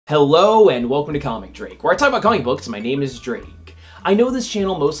Hello and welcome to Comic Drake, where I talk about comic books. My name is Drake. I know this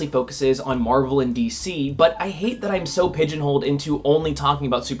channel mostly focuses on Marvel and DC, but I hate that I'm so pigeonholed into only talking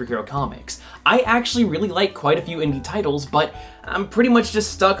about superhero comics. I actually really like quite a few indie titles, but I'm pretty much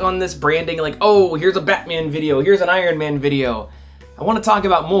just stuck on this branding like, oh, here's a Batman video, here's an Iron Man video. I want to talk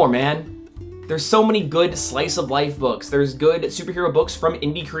about more, man. There's so many good slice of life books. There's good superhero books from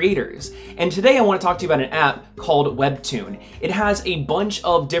indie creators. And today I want to talk to you about an app called Webtoon. It has a bunch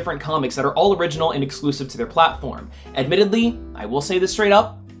of different comics that are all original and exclusive to their platform. Admittedly, I will say this straight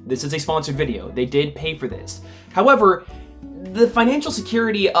up, this is a sponsored video. They did pay for this. However, the financial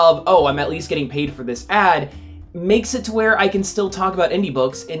security of, oh, I'm at least getting paid for this ad, makes it to where I can still talk about indie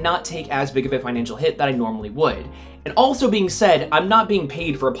books and not take as big of a financial hit that I normally would. And also being said, I'm not being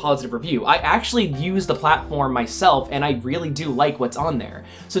paid for a positive review. I actually use the platform myself and I really do like what's on there.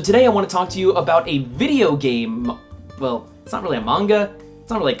 So today I want to talk to you about a video game. Well, it's not really a manga,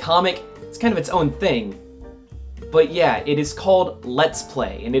 it's not really a comic, it's kind of its own thing. But yeah, it is called Let's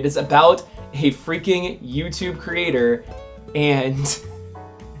Play, and it is about a freaking YouTube creator and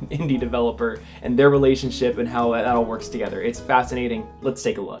an indie developer and their relationship and how that all works together. It's fascinating. Let's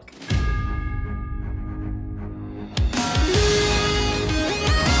take a look.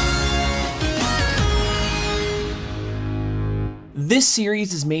 This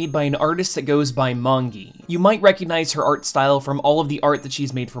series is made by an artist that goes by Manga. You might recognize her art style from all of the art that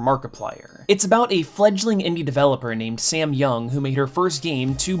she's made for Markiplier. It's about a fledgling indie developer named Sam Young who made her first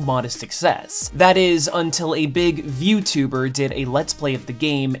game to modest success. That is, until a big VTuber did a let's play of the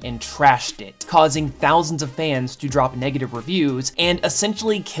game and trashed it, causing thousands of fans to drop negative reviews and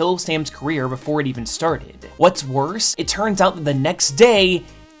essentially kill Sam's career before it even started. What's worse, it turns out that the next day,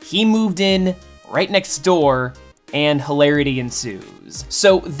 he moved in right next door and hilarity ensues.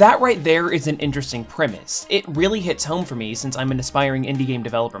 So that right there is an interesting premise. It really hits home for me since I'm an aspiring indie game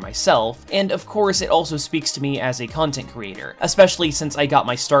developer myself, and of course it also speaks to me as a content creator, especially since I got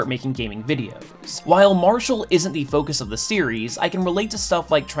my start making gaming videos. While Marshall isn't the focus of the series, I can relate to stuff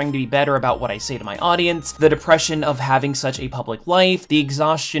like trying to be better about what I say to my audience, the depression of having such a public life, the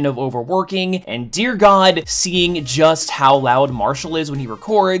exhaustion of overworking, and dear God, seeing just how loud Marshall is when he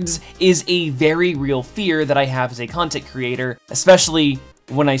records is a very real fear that I have as a content creator, especially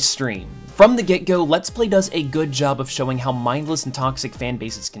when I stream. From the get-go, Let's Play does a good job of showing how mindless and toxic fan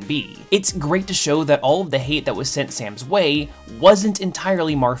bases can be. It's great to show that all of the hate that was sent Sam's way wasn't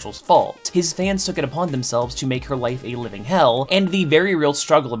entirely Marshall's fault. His fans took it upon themselves to make her life a living hell, and the very real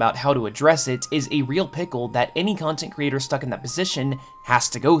struggle about how to address it is a real pickle that any content creator stuck in that position has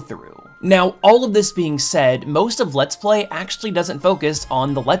to go through. Now, all of this being said, most of Let's Play actually doesn't focus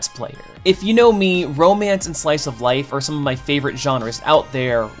on the Let's Player. If you know me, romance and slice of life are some of my favorite genres out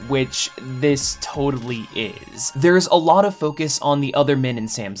there, which this totally is. There's a lot of focus on the other men in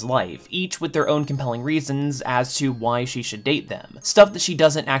Sam's life, each with their own compelling reasons as to why she should date them. Stuff that she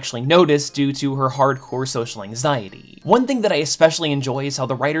doesn't actually notice due to her hardcore social anxiety. One thing that I especially enjoy is how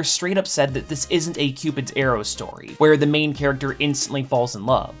the writer straight up said that this isn't a Cupid's arrow story, where the main character instantly falls in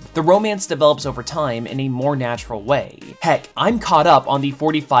love. The romance develops over time in a more natural way. Heck, I'm caught up on the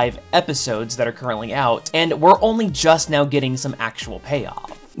 45 episodes that are currently out, and we're only just now getting some actual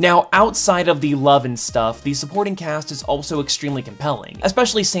payoff. Now, outside of the love and stuff, the supporting cast is also extremely compelling,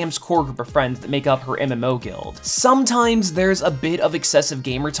 especially Sam's core group of friends that make up her MMO guild. Sometimes there's a bit of excessive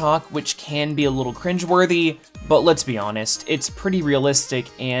gamer talk, which can be a little cringeworthy, but let's be honest, it's pretty realistic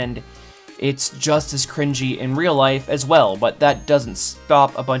and it's just as cringy in real life as well, but that doesn't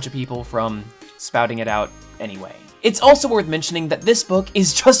stop a bunch of people from spouting it out anyway. It's also worth mentioning that this book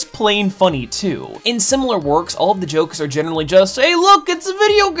is just plain funny too. In similar works, all of the jokes are generally just, hey look, it's a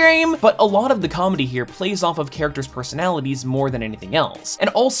video game! But a lot of the comedy here plays off of characters' personalities more than anything else.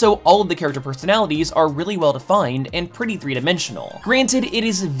 And also, all of the character personalities are really well defined and pretty three-dimensional. Granted, it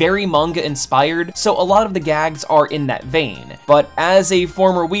is very manga inspired, so a lot of the gags are in that vein. But as a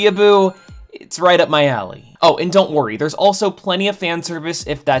former weeaboo, it's right up my alley. Oh, and don't worry, there's also plenty of fan service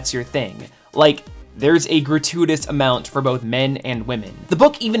if that's your thing. Like, there's a gratuitous amount for both men and women. The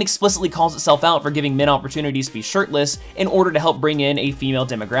book even explicitly calls itself out for giving men opportunities to be shirtless in order to help bring in a female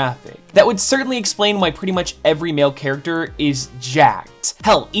demographic. That would certainly explain why pretty much every male character is jacked.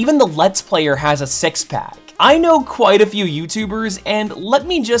 Hell, even the Let's Player has a six-pack. I know quite a few YouTubers, and let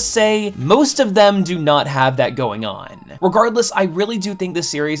me just say, most of them do not have that going on. Regardless, I really do think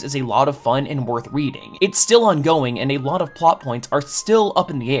this series is a lot of fun and worth reading. It's still ongoing, and a lot of plot points are still up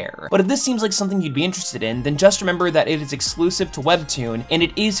in the air. But if this seems like something you'd be interested in, then just remember that it is exclusive to Webtoon, and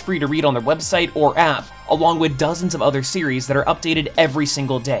it is free to read on their website or app, along with dozens of other series that are updated every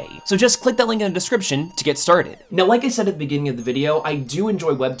single day. So just click that link in the description to get started. Now, like I said at the beginning of the video, I do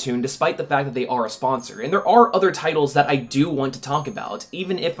enjoy Webtoon despite the fact that they are a sponsor, and there are other titles that I do want to talk about,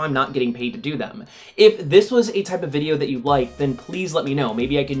 even if I'm not getting paid to do them. If this was a type of video that you like, then please let me know.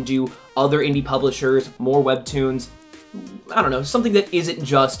 Maybe I can do other indie publishers, more Webtoons, I don't know, something that isn't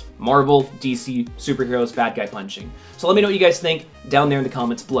just Marvel, DC, superheroes, bad guy punching. So let me know what you guys think down there in the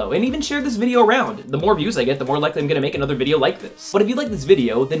comments below, and even share this video around. The more views I get, the more likely I'm gonna make another video like this. But if you like this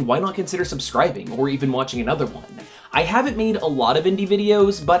video, then why not consider subscribing or even watching another one? I haven't made a lot of indie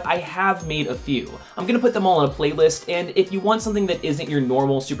videos, but I have made a few. I'm gonna put them all in a playlist, and if you want something that isn't your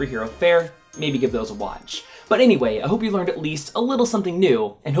normal superhero fare, maybe give those a watch. But anyway, I hope you learned at least a little something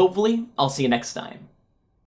new, and hopefully, I'll see you next time.